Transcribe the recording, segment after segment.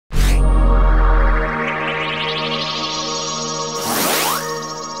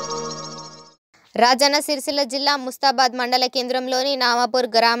రాజన్న సిరిసిల్ల జిల్లా ముస్తాబాద్ మండల కేంద్రంలోని నామాపూర్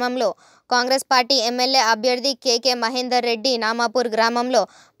గ్రామంలో కాంగ్రెస్ పార్టీ ఎమ్మెల్యే అభ్యర్థి కేకే మహేందర్ రెడ్డి నామాపూర్ గ్రామంలో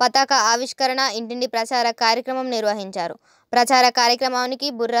పతాక ఆవిష్కరణ ఇంటింటి ప్రచార కార్యక్రమం నిర్వహించారు. ప్రచార కార్యక్రమానికి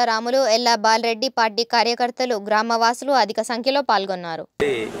బుర్ర రాములు, ఎల్లా బాలరెడ్డి పార్టీ కార్యకర్తలు, గ్రామవాసులు అధిక సంఖ్యలో పాల్గొన్నారు.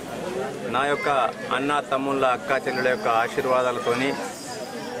 నా యొక్క అన్న తమ్ముళ్ళ అక్క చెల్లెల యొక్క ఆశీర్వాదాలతోని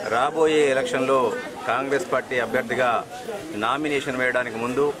రాబోయే ఎలక్షన్లో కాంగ్రెస్ పార్టీ అభ్యర్థిగా నామినేషన్ వేయడానికి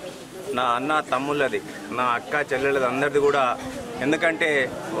ముందు నా అన్న తమ్ముళ్ళది, నా అక్క చెల్లెలది అందరిది కూడా, ఎందుకంటే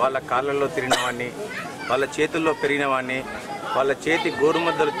వాళ్ళ కాళ్ళల్లో తిరిగినవాడిని, వాళ్ళ చేతుల్లో పెరిగినవాడిని, వాళ్ళ చేతి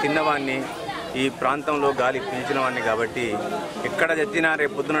గోరుముద్దలు తిన్నవాడిని, ఈ ప్రాంతంలో గాలి పీల్చినవాడిని. కాబట్టి ఎక్కడ తెచ్చినా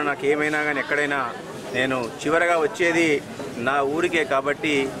రేపు పొద్దున నాకు ఏమైనా కానీ ఎక్కడైనా నేను చివరగా వచ్చేది నా ఊరికే.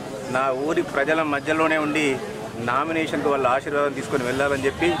 కాబట్టి నా ఊరి ప్రజల మధ్యలోనే ఉండి నామినేషన్కు వాళ్ళ ఆశీర్వాదం తీసుకొని వెళ్ళాలని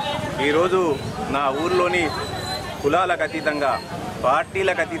చెప్పి ఈరోజు నా ఊరిలోని కులాలకు అతీతంగా,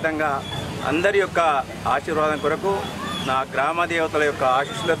 పార్టీలకు అతీతంగా అందరి యొక్క ఆశీర్వాదం కొరకు నా గ్రామ దేవతల యొక్క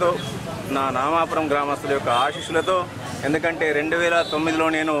ఆశీస్సులతో, నా నామాపురం గ్రామస్తుల యొక్క ఆశీస్సులతో, ఎందుకంటే 2009లో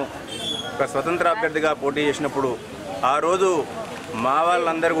నేను ఒక స్వతంత్ర అభ్యర్థిగా పోటీ చేసినప్పుడు ఆ రోజు మా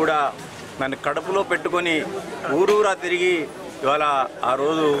వాళ్ళందరూ కూడా నన్ను కడుపులో పెట్టుకొని ఊరూరా తిరిగి ఇవాళ ఆ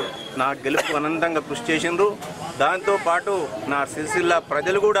రోజు నా గెలుపు అనంతంగా కృషి చేసిండ్రు. దాంతోపాటు నా సిరిసిల్ల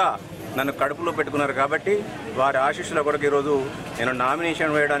ప్రజలు కూడా నన్ను కడుపులో పెట్టుకున్నారు. కాబట్టి వారి ఆశీస్సుల కొరకు ఈరోజు నేను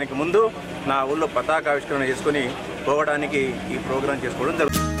నామినేషన్ వేయడానికి ముందు నా ఊళ్ళో పతాక ఆవిష్కరణ చేసుకొని పోవడానికి ఈ ప్రోగ్రాం చేసుకోవడం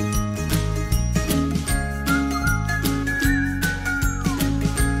జరుగుతుంది.